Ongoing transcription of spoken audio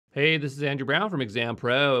Hey, this is Andrew Brown from Exam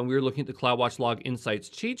Pro, and we're looking at the CloudWatch Log Insights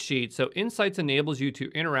cheat sheet. So, Insights enables you to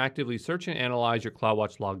interactively search and analyze your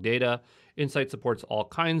CloudWatch log data. Insights supports all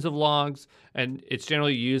kinds of logs, and it's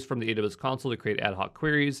generally used from the AWS console to create ad hoc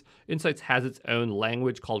queries. Insights has its own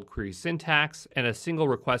language called query syntax, and a single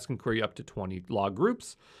request can query up to 20 log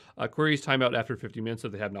groups. Queries time out after 50 minutes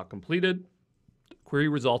if they have not completed. Query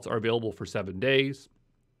results are available for 7 days.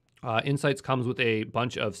 Insights comes with a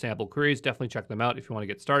bunch of sample queries. Definitely check them out if you want to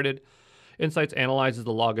get started. Insights analyzes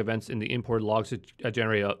the log events in the imported logs to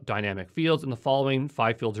generate dynamic fields, and the following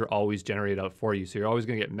 5 fields are always generated out for you. So you're always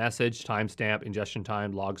going to get message, timestamp, ingestion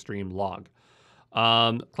time, log stream, log.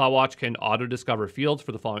 CloudWatch can auto-discover fields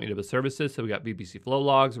for the following AWS services. So we got VPC Flow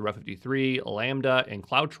logs, Ref53, Lambda, and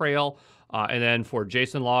CloudTrail. And then for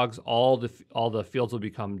JSON logs, all the fields will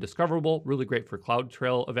become discoverable. Really great for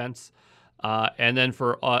CloudTrail events. And then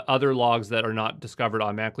for other logs that are not discovered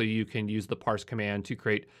automatically, you can use the parse command to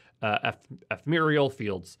create ephemeral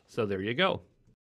fields. So there you go.